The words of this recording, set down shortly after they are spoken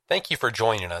Thank you for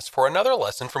joining us for another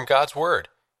lesson from God's Word.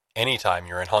 Anytime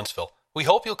you're in Huntsville, we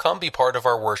hope you'll come be part of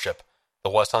our worship. The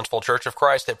West Huntsville Church of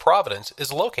Christ at Providence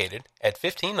is located at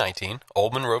 1519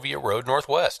 Old Monrovia Road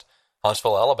Northwest,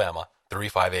 Huntsville, Alabama,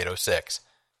 35806.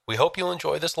 We hope you'll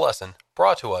enjoy this lesson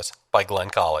brought to us by Glenn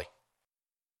Colley.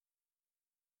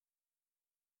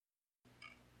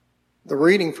 The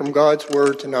reading from God's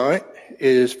Word tonight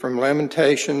is from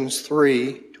Lamentations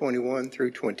 3:21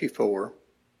 through 24.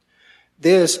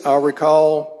 This I'll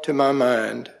recall to my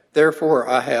mind, therefore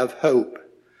I have hope.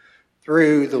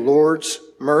 Through the Lord's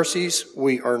mercies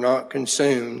we are not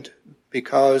consumed,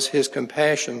 because his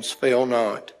compassions fail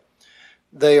not.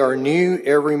 They are new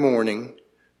every morning.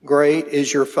 Great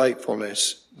is your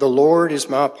faithfulness. The Lord is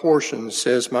my portion,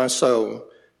 says my soul.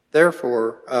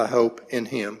 Therefore I hope in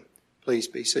him. Please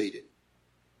be seated.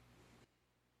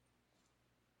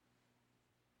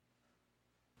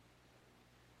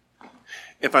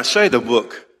 If I say the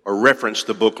book or reference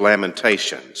the book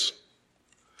Lamentations,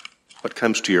 what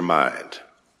comes to your mind?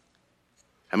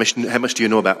 How much do you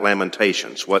know about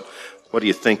Lamentations? What do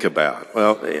you think about?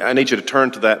 Well, I need you to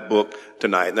turn to that book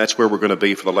tonight, and that's where we're going to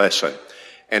be for the lesson.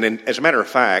 And as a matter of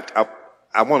fact,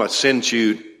 I want to send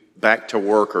you back to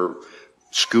work or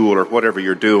school or whatever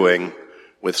you're doing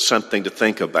with something to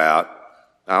think about.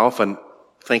 I often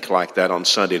think like that on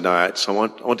Sunday nights. I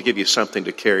want to give you something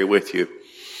to carry with you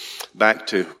back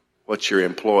to what you're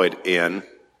employed in.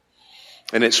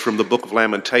 And it's from the book of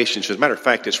Lamentations. As a matter of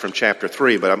fact, it's from chapter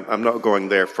 3, but I'm not going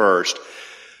there first.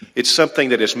 It's something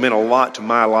that has meant a lot to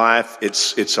my life.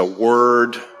 It's a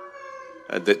word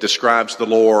that describes the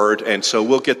Lord. And so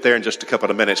we'll get there in just a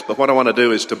couple of minutes. But what I want to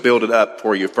do is to build it up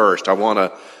for you first. I want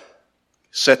to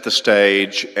set the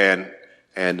stage and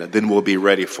then we'll be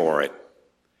ready for it.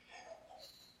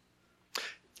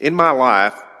 In my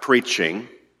life, preaching,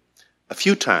 a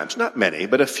few times, not many,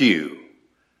 but a few,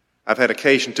 I've had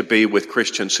occasion to be with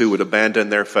Christians who would abandon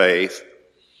their faith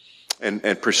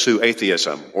and pursue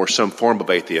atheism or some form of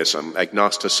atheism,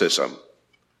 agnosticism.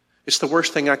 It's the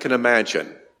worst thing I can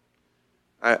imagine.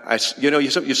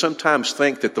 You sometimes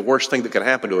think that the worst thing that could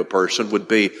happen to a person would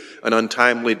be an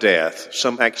untimely death.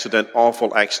 Some accident,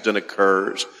 awful accident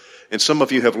occurs. And some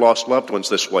of you have lost loved ones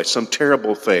this way, some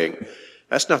terrible thing.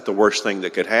 That's not the worst thing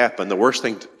that could happen. The worst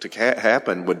thing to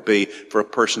happen would be for a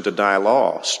person to die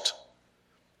lost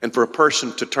and for a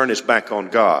person to turn his back on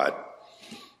God,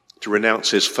 to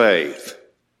renounce his faith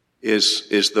is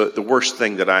the worst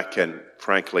thing that I can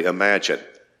frankly imagine.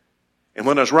 And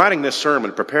when I was writing this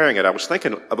sermon, preparing it, I was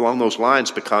thinking along those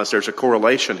lines because there's a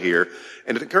correlation here.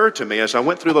 And it occurred to me as I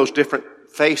went through those different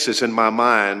faces in my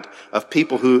mind of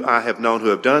people who I have known who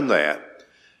have done that,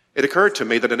 it occurred to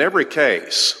me that in every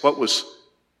case, what was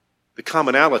the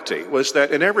commonality was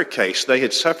that in every case they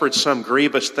had suffered some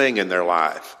grievous thing in their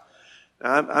life.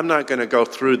 Now, I'm not going to go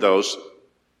through those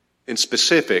in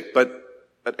specific, but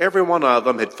every one of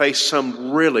them had faced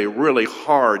some really, really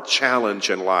hard challenge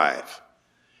in life.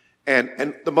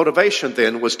 And the motivation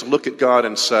then was to look at God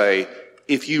and say,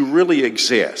 if you really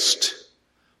exist,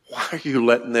 why are you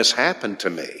letting this happen to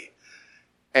me?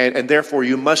 And therefore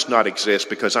you must not exist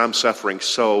because I'm suffering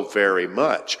so very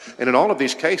much. And in all of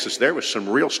these cases, there was some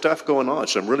real stuff going on,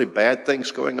 some really bad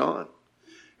things going on.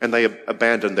 And they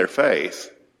abandoned their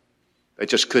faith. They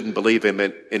just couldn't believe him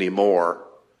anymore.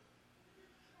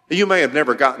 You may have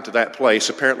never gotten to that place,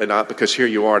 apparently not, because here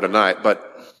you are tonight, but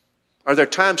are there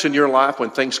times in your life when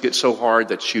things get so hard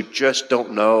that you just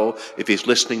don't know if he's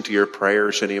listening to your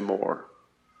prayers anymore?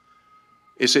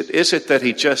 Is it that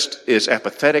he just is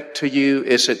apathetic to you?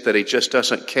 Is it that he just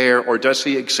doesn't care? Or does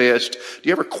he exist? Do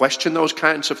you ever question those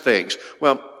kinds of things?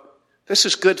 Well, this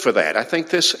is good for that. I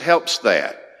think this helps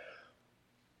that.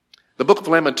 The book of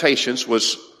Lamentations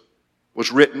was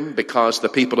written because the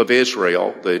people of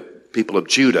Israel, the people of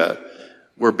Judah,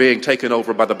 were being taken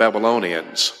over by the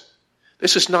Babylonians.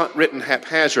 This is not written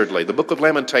haphazardly. The book of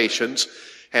Lamentations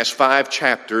has 5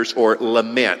 chapters or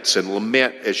laments. And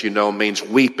lament, as you know, means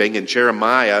weeping. And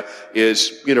Jeremiah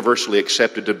is universally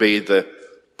accepted to be the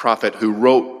prophet who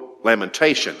wrote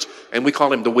Lamentations. And we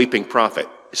call him the weeping prophet.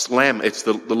 It's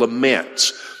the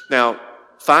laments. Now,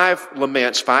 5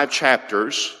 laments, 5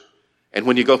 chapters. And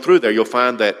when you go through there, you'll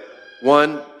find that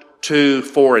 1, 2,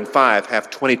 4, and 5 have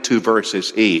 22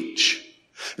 verses each.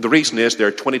 The reason is there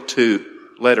are 22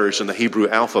 letters in the Hebrew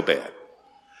alphabet.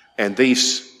 And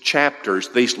these chapters,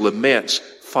 these laments,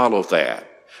 follow that.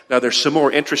 Now, there's some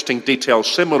more interesting details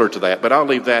similar to that, but I'll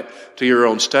leave that to your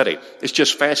own study. It's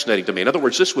just fascinating to me. In other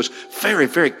words, this was very,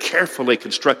 very carefully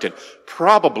constructed,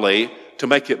 probably to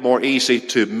make it more easy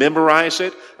to memorize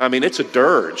it. I mean, it's a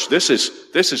dirge. This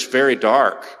is very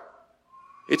dark.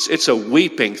 It's a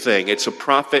weeping thing. It's a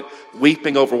prophet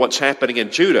weeping over what's happening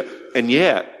in Judah. And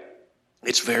yet,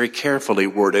 it's very carefully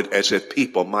worded as if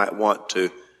people might want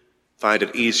to find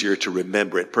it easier to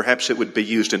remember it. Perhaps it would be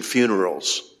used in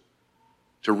funerals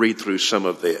to read through some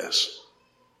of this.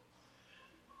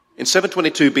 In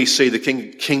 722 BC,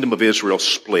 the kingdom of Israel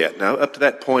split. Now, up to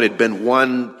that point, it had been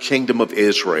one kingdom of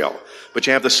Israel. But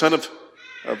you have the son of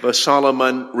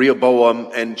Solomon,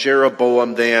 Rehoboam, and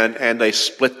Jeroboam then, and they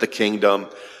split the kingdom.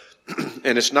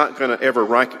 And it's not going to ever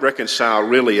reconcile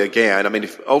really again. I mean,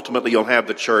 ultimately you'll have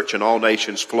the church and all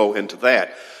nations flow into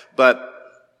that. But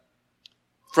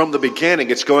from the beginning,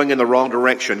 it's going in the wrong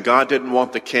direction. God didn't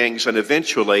want the kings, and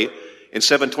eventually, in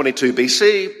 722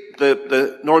 BC,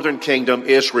 the northern kingdom,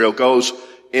 Israel, goes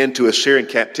into Assyrian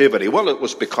captivity. Well, it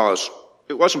wasn't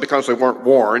because they weren't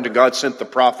warned, and God sent the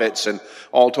prophets and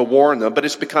all to warn them, but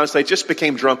it's because they just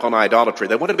became drunk on idolatry.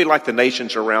 They wanted to be like the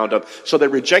nations around them, so they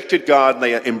rejected God and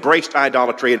they embraced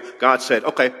idolatry, and God said,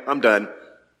 okay, I'm done.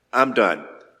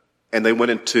 And they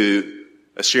went into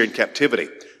Assyrian captivity.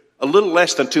 A little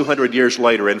less than 200 years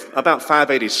later, in about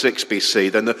 586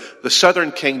 BC, then the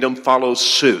southern kingdom follows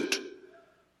suit,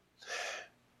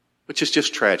 which is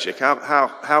just tragic.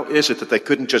 How is it that they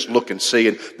couldn't just look and see,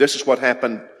 and this is what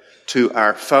happened to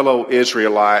our fellow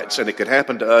Israelites, and it could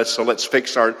happen to us, so let's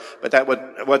fix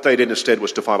but what they did instead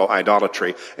was to follow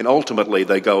idolatry, and ultimately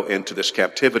they go into this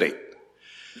captivity.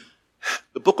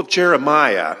 The book of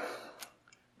Jeremiah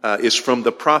is from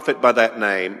the prophet by that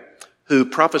name, who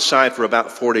prophesied for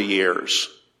about 40 years.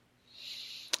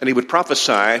 And he would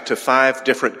prophesy to 5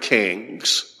 different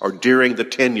kings, or during the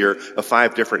tenure of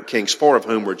 5 different kings, 4 of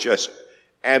whom were just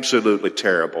absolutely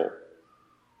terrible.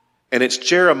 And it's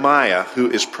Jeremiah who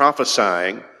is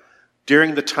prophesying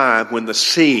during the time when the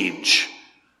siege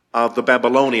of the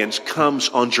Babylonians comes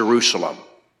on Jerusalem.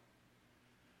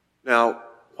 Now,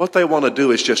 what they want to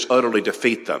do is just utterly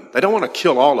defeat them. They don't want to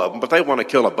kill all of them, but they want to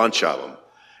kill a bunch of them.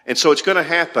 And so it's going to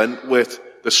happen with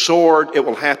the sword. It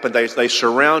will happen. They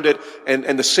surround it,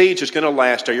 and the siege is going to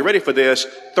last, are you ready for this?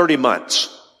 30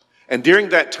 months. And during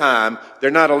that time, they're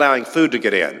not allowing food to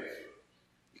get in.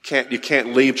 You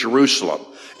can't leave Jerusalem.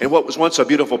 And what was once a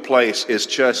beautiful place is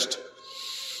just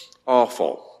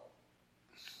awful.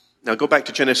 Now go back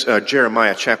to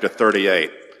Jeremiah chapter 38.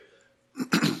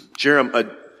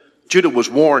 Judah was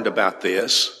warned about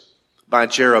this by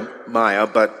Jeremiah,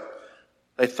 but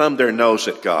they thumbed their nose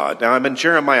at God. Now I'm in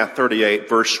Jeremiah 38,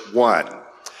 verse 1.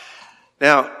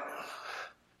 Now,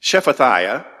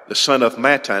 Shephatiah, the son of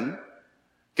Mattan,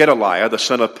 Gedaliah, the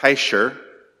son of Pashur,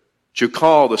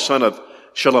 Jukal, the son of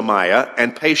Shelemiah,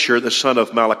 and Pashur, the son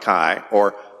of Malachi,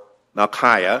 or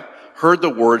Malchiah, heard the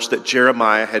words that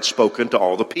Jeremiah had spoken to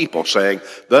all the people, saying,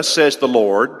 Thus says the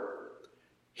Lord,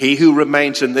 he who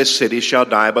remains in this city shall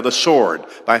die by the sword,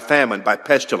 by famine, by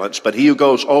pestilence, but he who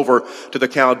goes over to the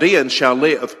Chaldeans shall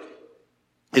live.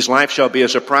 His life shall be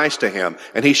as a price to him,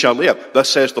 and he shall live. Thus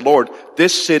says the Lord,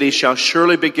 this city shall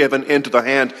surely be given into the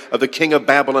hand of the king of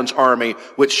Babylon's army,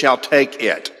 which shall take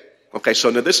it. Okay, so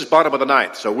now this is bottom of the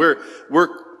ninth. So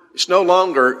it's no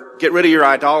longer get rid of your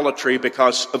idolatry,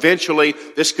 because eventually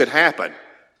this could happen.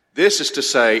 This is to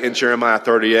say in Jeremiah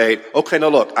 38, okay, now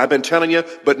look, I've been telling you,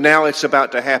 but now it's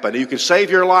about to happen. You can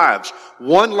save your lives.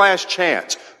 One last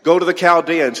chance. Go to the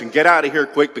Chaldeans and get out of here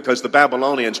quick, because the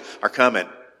Babylonians are coming.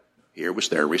 Here was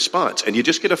their response. And you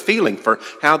just get a feeling for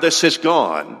how this has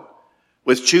gone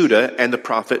with Judah and the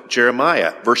prophet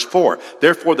Jeremiah. Verse 4,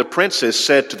 Therefore the princes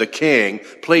said to the king,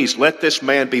 Please let this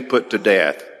man be put to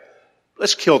death.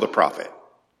 Let's kill the prophet.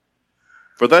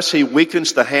 For thus he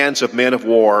weakens the hands of men of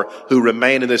war who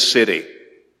remain in this city.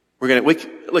 We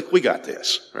got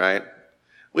this, right?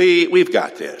 We've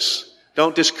got this.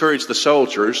 Don't discourage the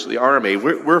soldiers, the army.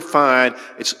 We're fine.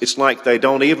 It's like they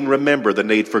don't even remember the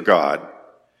need for God.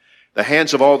 The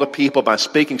hands of all the people by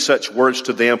speaking such words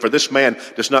to them, for this man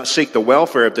does not seek the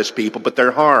welfare of this people, but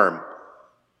their harm.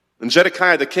 And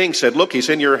Zedekiah the king said, Look, he's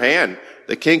in your hand.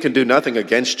 The king can do nothing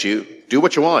against you. Do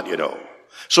what you want,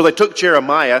 So they took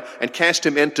Jeremiah and cast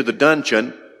him into the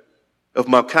dungeon of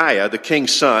Malchiah, the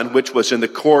king's son, which was in the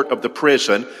court of the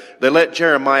prison. They let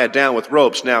Jeremiah down with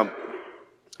ropes. Now,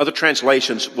 other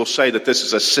translations will say that this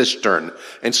is a cistern.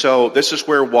 And so this is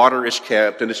where water is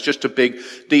kept, and it's just a big,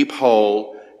 deep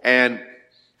hole. And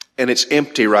it's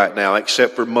empty right now,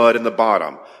 except for mud in the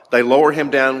bottom. They lower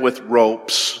him down with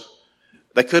ropes.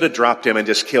 They could have dropped him and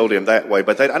just killed him that way,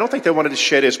 but I don't think they wanted to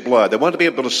shed his blood. They wanted to be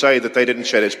able to say that they didn't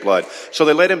shed his blood. So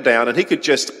they let him down, and he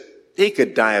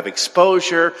could die of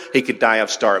exposure. He could die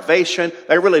of starvation.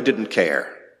 They really didn't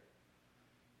care.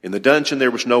 In the dungeon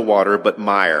there was no water but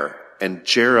mire, and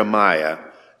Jeremiah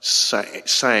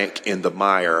sank in the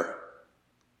mire.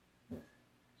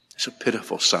 It's a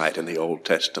pitiful sight in the Old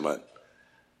Testament.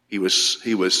 He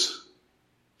was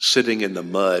sitting in the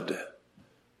mud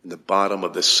in the bottom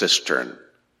of the cistern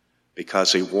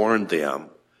because he warned them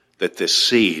that this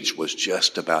siege was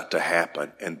just about to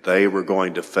happen, and they were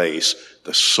going to face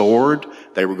the sword,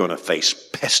 they were going to face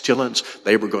pestilence,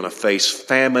 they were going to face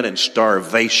famine and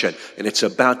starvation, and it's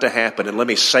about to happen, and let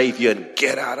me save you and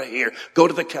get out of here. Go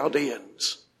to the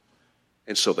Chaldeans.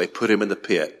 And so they put him in the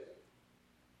pit.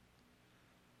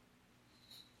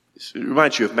 It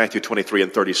reminds you of Matthew 23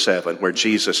 and 37, where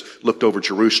Jesus looked over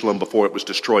Jerusalem before it was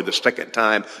destroyed the second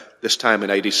time, this time in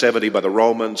AD 70 by the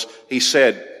Romans. He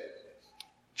said,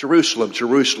 Jerusalem,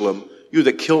 Jerusalem, you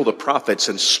that kill the prophets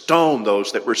and stone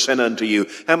those that were sent unto you.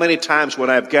 How many times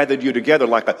would I have gathered you together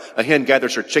like a hen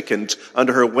gathers her chickens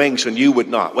under her wings, and you would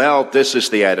not? Well, this is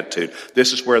the attitude.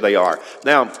 This is where they are.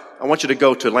 Now, I want you to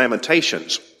go to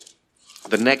Lamentations,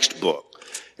 the next book.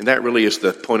 And that really is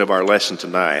the point of our lesson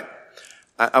tonight.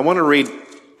 I want to read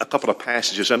a couple of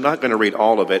passages. I'm not going to read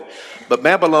all of it. But the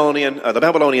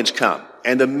Babylonians come,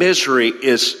 and the misery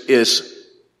it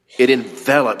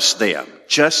envelops them,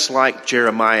 just like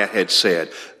Jeremiah had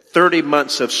said. 30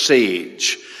 months of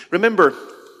siege. Remember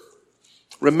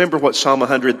what Psalm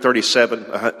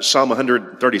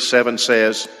 137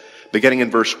 says, beginning in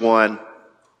verse 1.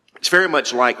 It's very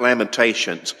much like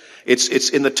Lamentations. It's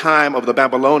in the time of the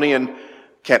Babylonian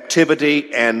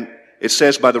captivity, and it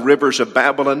says, by the rivers of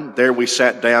Babylon, there we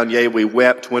sat down, yea, we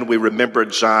wept when we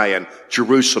remembered Zion,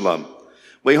 Jerusalem.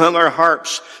 We hung our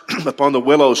harps upon the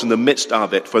willows in the midst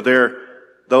of it, for there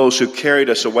those who carried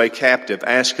us away captive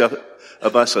asked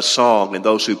of us a song, and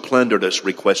those who plundered us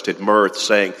requested mirth,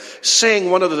 saying, sing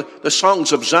one of the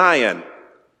songs of Zion.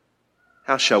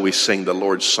 How shall we sing the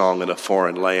Lord's song in a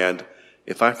foreign land?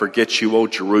 If I forget you, O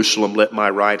Jerusalem, let my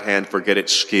right hand forget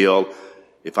its skill.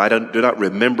 If I do not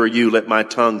remember you, let my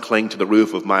tongue cling to the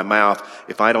roof of my mouth.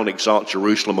 If I don't exalt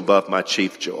Jerusalem above my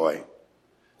chief joy.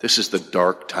 This is the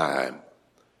dark time.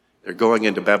 They're going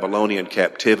into Babylonian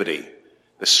captivity.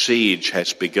 The siege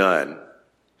has begun.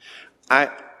 I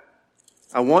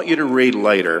want you to read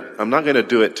later. I'm not going to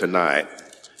do it tonight.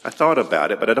 I thought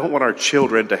about it, but I don't want our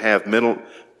children to have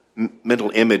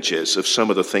mental images of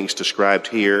some of the things described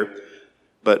here.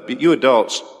 But you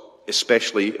adults,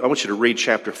 especially, I want you to read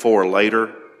chapter 4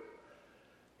 later.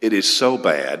 It is so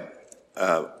bad,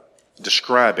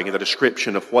 describing the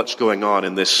description of what's going on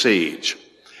in this siege.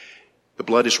 The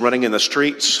blood is running in the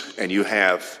streets, and you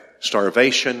have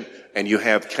starvation, and you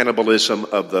have cannibalism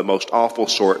of the most awful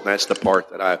sort, and that's the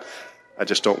part that I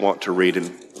just don't want to read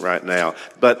right now.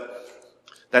 But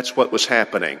that's what was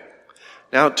happening.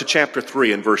 Now to chapter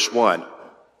 3 and verse 1.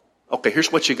 Okay,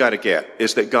 here's what you got to get,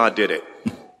 is that God did it.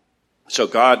 So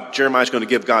Jeremiah's going to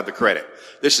give God the credit.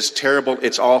 This is terrible,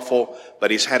 it's awful, but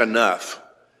he's had enough.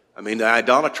 I mean, the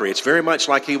idolatry, it's very much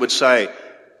like he would say,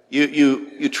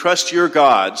 you trust your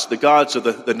gods, the gods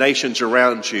of the nations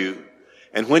around you,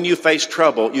 and when you face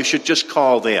trouble, you should just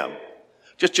call them.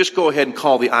 Just go ahead and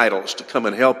call the idols to come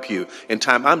and help you in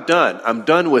time. I'm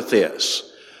done with this.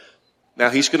 Now,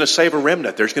 he's going to save a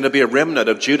remnant. There's going to be a remnant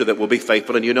of Judah that will be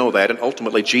faithful, and you know that, and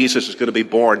ultimately Jesus is going to be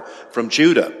born from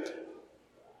Judah.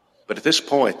 But at this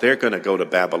point, they're going to go to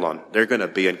Babylon. They're going to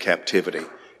be in captivity.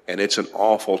 And it's an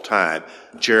awful time.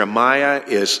 Jeremiah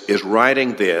is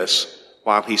writing this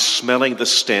while he's smelling the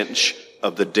stench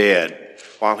of the dead,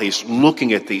 while he's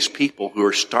looking at these people who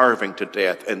are starving to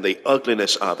death and the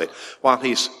ugliness of it, while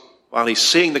he's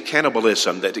seeing the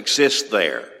cannibalism that exists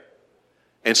there.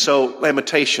 And so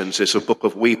Lamentations is a book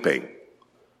of weeping.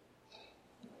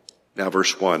 Now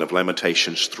verse 1 of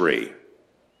Lamentations 3.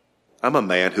 I'm a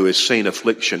man who has seen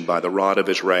affliction by the rod of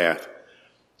his wrath.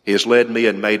 He has led me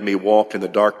and made me walk in the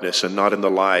darkness and not in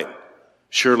the light.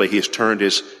 Surely he has turned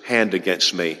his hand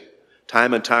against me.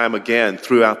 Time and time again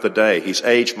throughout the day, he's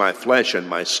aged my flesh and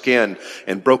my skin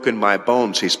and broken my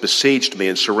bones. He's besieged me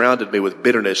and surrounded me with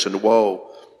bitterness and woe.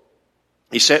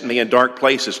 He set me in dark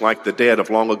places like the dead of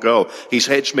long ago. He's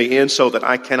hedged me in so that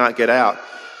I cannot get out.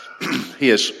 He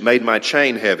has made my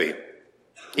chain heavy.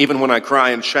 Even when I cry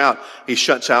and shout, he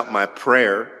shuts out my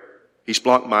prayer. He's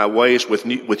blocked my ways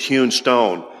with hewn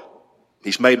stone.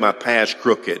 He's made my paths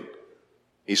crooked.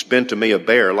 He's been to me a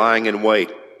bear lying in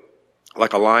wait,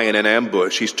 like a lion in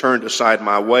ambush. He's turned aside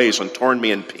my ways and torn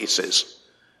me in pieces.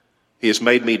 He has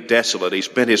made me desolate. He's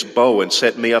bent his bow and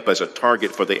set me up as a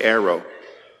target for the arrow.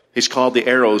 He's caused the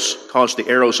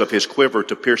arrows of his quiver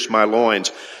to pierce my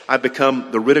loins. I've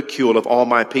become the ridicule of all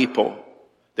my people,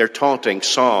 their taunting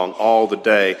song all the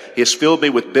day. He has filled me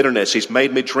with bitterness. He's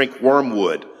made me drink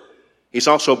wormwood. He's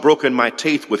also broken my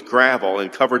teeth with gravel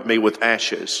and covered me with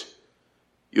ashes.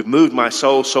 You've moved my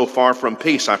soul so far from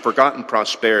peace, I've forgotten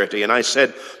prosperity. And I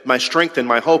said, my strength and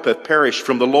my hope have perished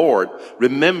from the Lord.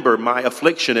 Remember my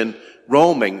affliction and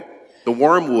roaming, the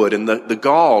wormwood and the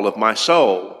gall of my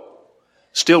soul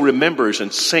still remembers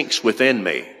and sinks within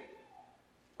me.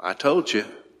 I told you.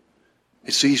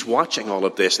 He's watching all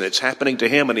of this, and it's happening to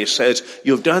him, and he says,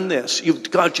 you've done this.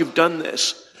 God, you've done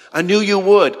this. I knew you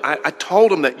would. I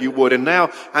told him that you would, and now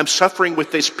I'm suffering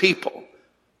with these people.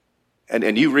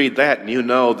 And you read that, and you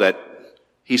know that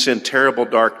he's in terrible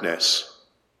darkness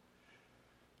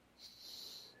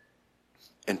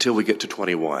until we get to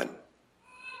 21.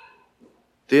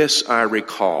 This I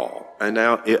recall. And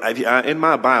now, in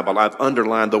my Bible, I've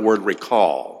underlined the word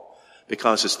recall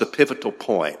because it's the pivotal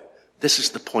point. This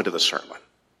is the point of the sermon.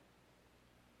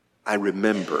 I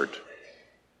remembered.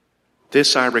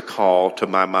 This I recall to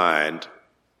my mind.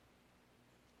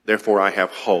 Therefore, I have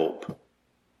hope.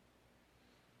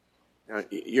 Now,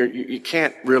 you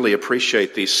can't really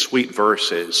appreciate these sweet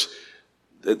verses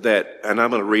that, and I'm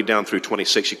going to read down through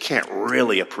 26. You can't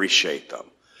really appreciate them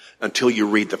until you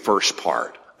read the first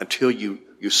part, until you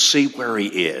see where he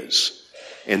is,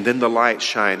 and then the light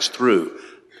shines through.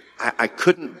 I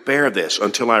couldn't bear this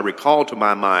until I recalled to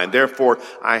my mind. Therefore,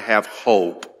 I have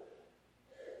hope.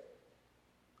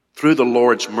 Through the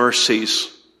Lord's mercies,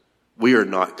 we are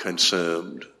not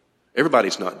consumed.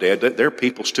 Everybody's not dead. There are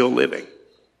people still living.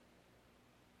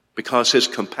 Because his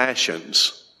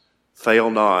compassions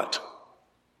fail not.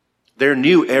 They're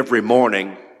new every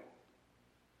morning.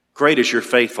 Great is your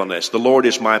faithfulness. The Lord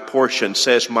is my portion,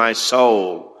 says my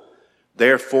soul.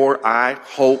 Therefore I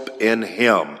hope in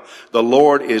him. The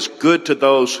Lord is good to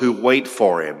those who wait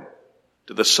for him,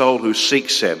 to the soul who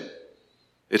seeks him.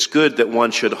 It's good that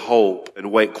one should hope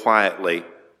and wait quietly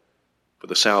for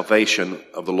the salvation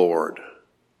of the Lord.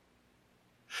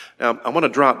 Now, I want to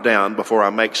drop down before I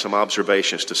make some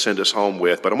observations to send us home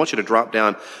with, but I want you to drop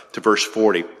down to verse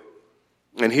 40.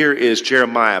 And here is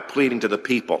Jeremiah pleading to the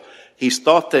people. He's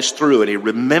thought this through, and he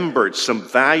remembered some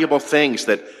valuable things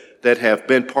that have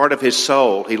been part of his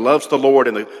soul. He loves the Lord,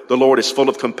 and the Lord is full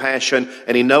of compassion,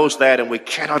 and he knows that, and we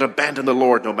cannot abandon the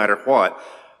Lord no matter what.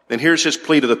 And here's his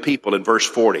plea to the people in verse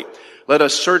 40. Let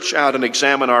us search out and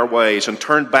examine our ways and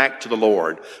turn back to the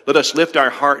Lord. Let us lift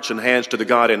our hearts and hands to the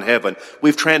God in heaven.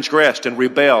 We've transgressed and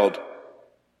rebelled.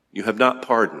 You have not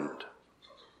pardoned.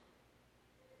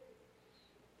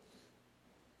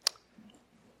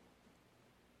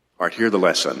 All right, here are the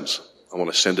lessons I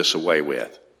want to send us away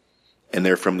with. And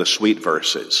they're from the sweet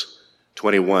verses,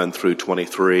 21 through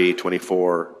 23,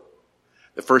 24.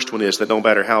 The first one is that no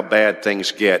matter how bad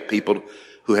things get, people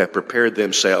who have prepared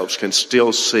themselves can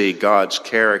still see God's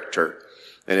character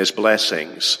and his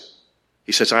blessings.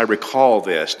 He says, I recall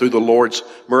this. Through the Lord's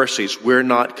mercies, we're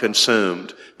not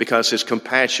consumed because his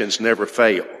compassions never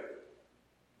fail.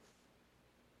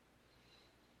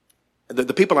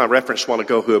 The people I referenced a while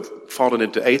ago who have fallen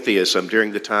into atheism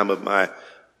during the time of my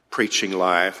preaching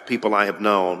life, people I have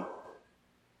known,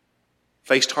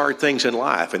 faced hard things in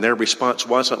life, and their response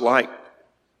wasn't like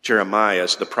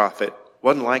Jeremiah's, the prophet.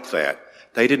 Wasn't like that.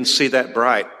 They didn't see that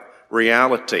bright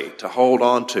reality to hold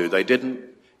on to. They didn't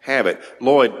have it.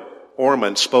 Lloyd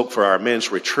Orman spoke for our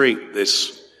men's retreat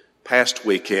this past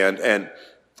weekend, and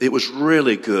it was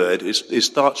really good. His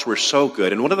thoughts were so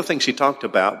good. And one of the things he talked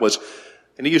about was,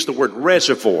 and he used the word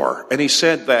reservoir, and he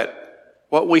said that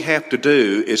what we have to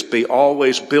do is be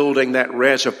always building that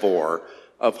reservoir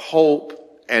of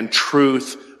hope and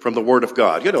truth from the Word of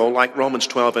God. You know, like Romans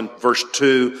 12 and verse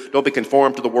 2, don't be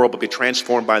conformed to the world, but be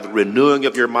transformed by the renewing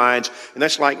of your minds. And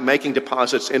that's like making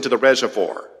deposits into the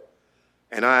reservoir.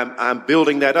 And I'm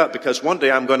building that up because one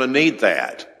day I'm going to need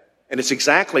that. And it's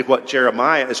exactly what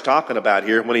Jeremiah is talking about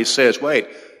here when he says, wait.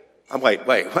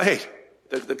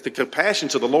 The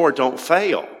compassions of the Lord don't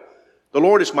fail. The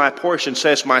Lord is my portion,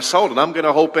 says my soul, and I'm going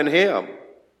to hope in him.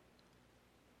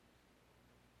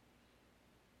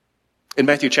 In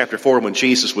Matthew chapter 4, when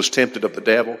Jesus was tempted of the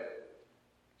devil,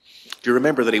 do you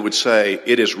remember that he would say,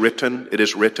 it is written, it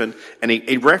is written? And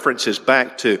he references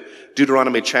back to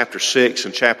Deuteronomy chapter 6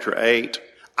 and chapter 8.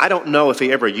 I don't know if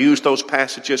he ever used those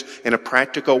passages in a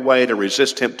practical way to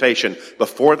resist temptation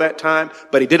before that time,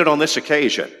 but he did it on this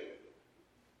occasion.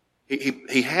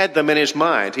 He had them in his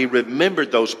mind. He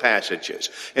remembered those passages.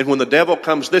 And when the devil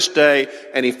comes this day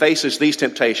and he faces these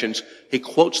temptations, he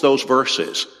quotes those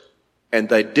verses. And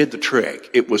they did the trick.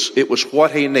 It was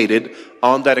what he needed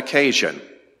on that occasion.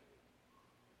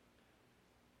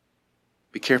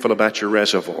 Be careful about your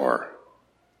reservoir.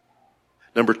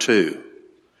 Number 2,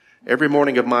 every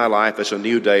morning of my life is a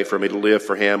new day for me to live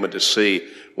for him and to see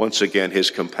once again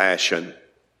his compassion.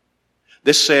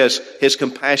 This says, his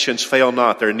compassions fail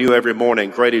not. They're new every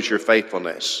morning. Great is your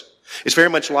faithfulness. It's very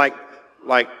much like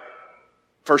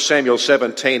 1 Samuel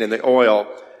 17 and the oil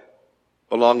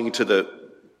belonging to the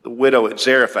widow at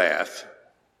Zarephath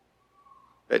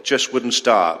that just wouldn't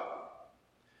stop.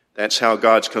 That's how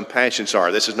God's compassions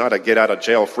are. This is not a get out of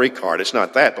jail free card. It's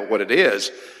not that, but what it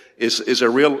is a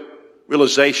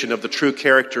realization of the true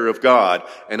character of God,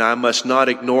 and I must not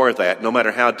ignore that no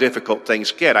matter how difficult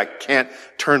things get. I can't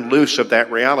turn loose of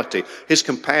that reality. His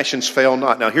compassions fail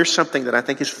not. Now here's something that I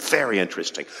think is very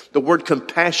interesting. The word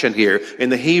compassion here in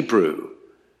the Hebrew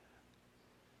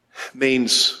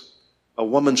means a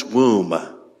woman's womb.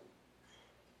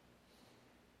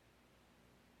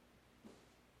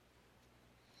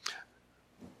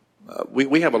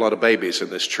 We have a lot of babies in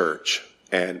this church,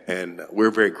 and we're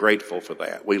very grateful for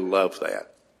that. We love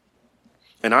that.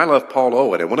 And I love Paul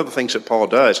Owen, and one of the things that Paul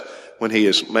does when he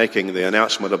is making the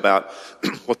announcement about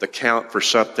what the count for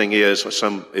something is, or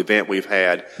some event we've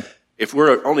had, if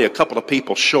we're only a couple of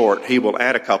people short, he will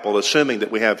add a couple, assuming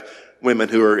that we have women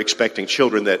who are expecting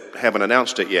children that haven't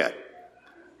announced it yet.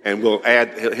 And he'll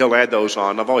add those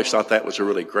on. I've always thought that was a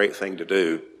really great thing to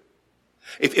do.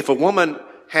 If a woman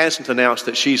hasn't announced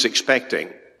that she's expecting,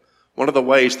 one of the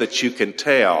ways that you can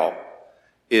tell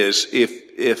is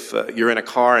if you're in a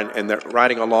car and they're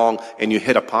riding along and you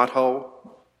hit a pothole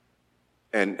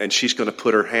and she's going to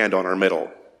put her hand on her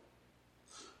middle.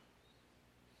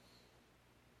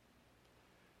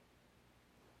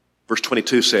 Verse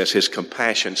 22 says, his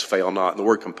compassions fail not. And the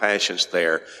word compassions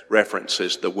there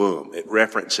references the womb. It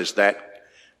references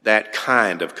that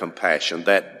kind of compassion,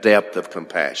 that depth of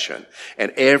compassion.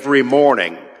 And every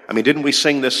morning, didn't we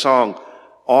sing this song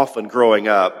often growing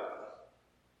up?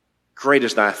 Great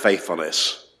is thy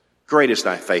faithfulness. Great is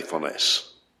thy faithfulness.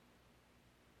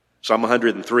 Psalm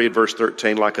 103 verse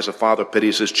 13, like as a father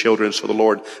pities his children, so the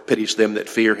Lord pities them that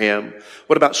fear him.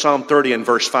 What about Psalm 30 and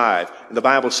verse 5? And the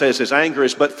Bible says, his anger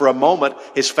is but for a moment,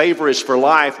 his favor is for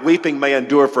life, weeping may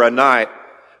endure for a night,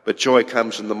 but joy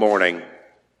comes in the morning.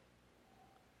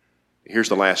 Here's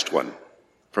the last one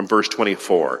from verse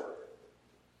 24.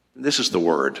 This is the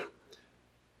word.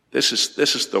 This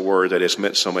is the word that has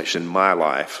meant so much in my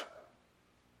life.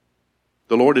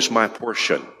 The Lord is my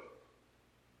portion,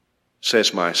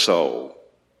 says my soul.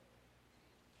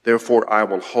 Therefore I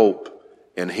will hope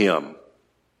in him.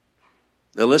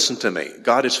 Now listen to me.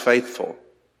 God is faithful.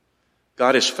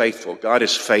 God is faithful. God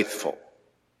is faithful.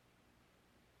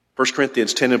 1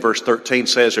 Corinthians 10 and verse 13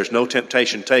 says, there's no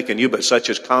temptation taken you, but such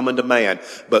as common to man.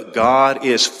 But God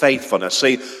is faithful. Now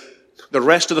see, the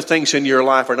rest of the things in your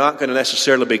life are not going to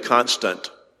necessarily be constant.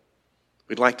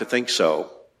 We'd like to think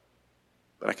so.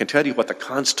 But I can tell you what the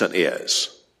constant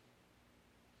is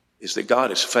that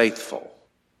God is faithful.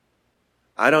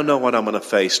 I don't know what I'm going to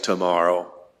face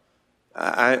tomorrow.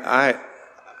 I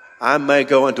may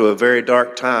go into a very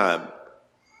dark time.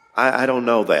 I don't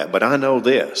know that, but I know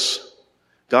this.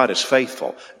 God is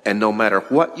faithful. And no matter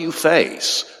what you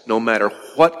face, no matter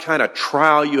what kind of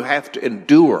trial you have to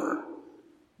endure,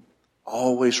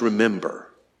 always remember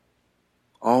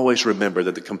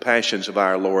that the compassions of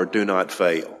our Lord do not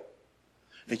fail.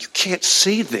 And you can't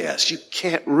see this. You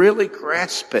can't really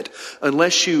grasp it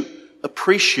unless you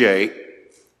appreciate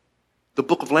the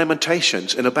book of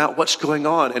Lamentations and about what's going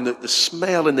on and the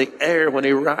smell in the air when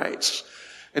he writes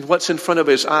and what's in front of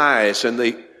his eyes and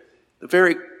the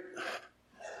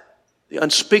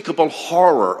unspeakable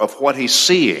horror of what he's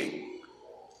seeing.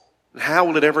 And how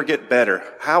will it ever get better?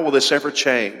 How will this ever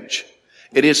change?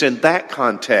 It is in that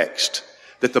context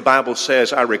that the Bible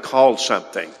says, I recalled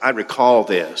something. I recall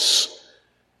this.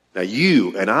 Now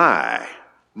you and I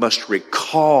must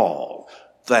recall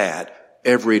that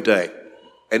every day.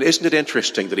 And isn't it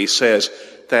interesting that he says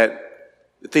that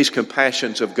these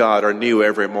compassions of God are new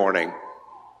every morning?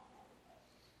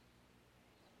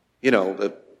 You know,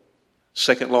 the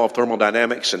second law of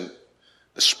thermodynamics, and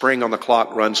the spring on the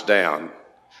clock runs down,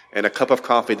 and a cup of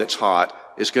coffee that's hot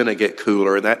is going to get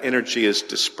cooler, and that energy is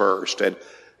dispersed, and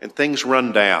things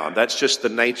run down. That's just the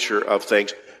nature of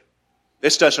things.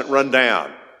 This doesn't run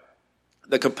down.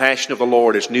 The compassion of the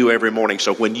Lord is new every morning.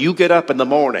 So when you get up in the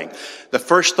morning, the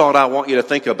first thought I want you to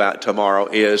think about tomorrow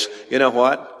is, you know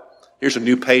what? Here's a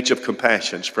new page of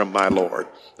compassions from my Lord.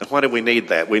 And why do we need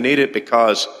that? We need it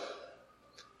because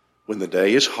when the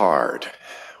day is hard,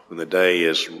 when the day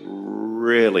is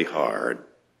really hard,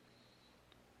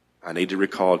 I need to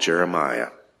recall Jeremiah,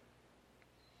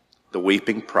 the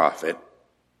weeping prophet.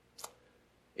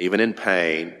 Even in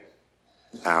pain,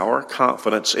 our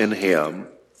confidence in him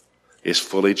is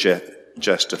fully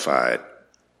justified.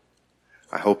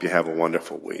 I hope you have a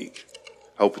wonderful week.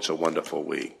 Hope it's a wonderful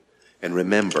week. And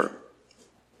remember,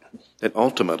 that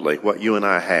ultimately what you and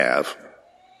I have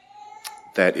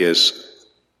that is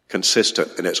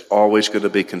consistent, and it's always going to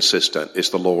be consistent, is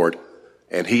the Lord,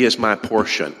 and He is my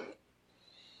portion.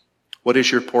 What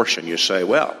is your portion? You say,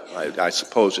 well, I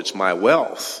suppose it's my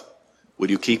wealth.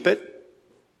 Will you keep it?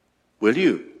 Will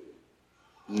you?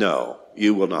 No,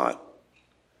 you will not.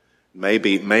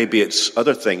 Maybe it's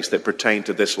other things that pertain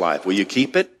to this life. Will you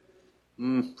keep it?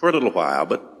 For a little while,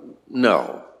 but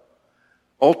no.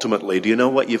 Ultimately, do you know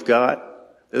what you've got?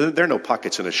 There are no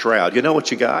pockets in a shroud. You know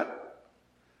what you got?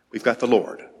 We've got the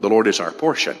Lord. The Lord is our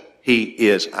portion. He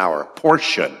is our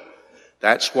portion.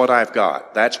 That's what I've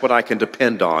got. That's what I can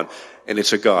depend on. And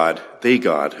it's a God, the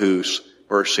God, whose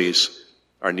mercies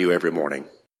are new every morning.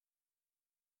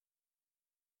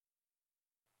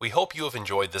 We hope you have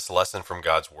enjoyed this lesson from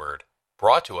God's Word,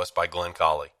 brought to us by Glenn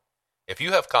Colley. If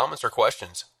you have comments or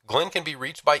questions, Glenn can be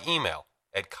reached by email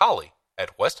at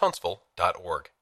colley@westhuntsville.org.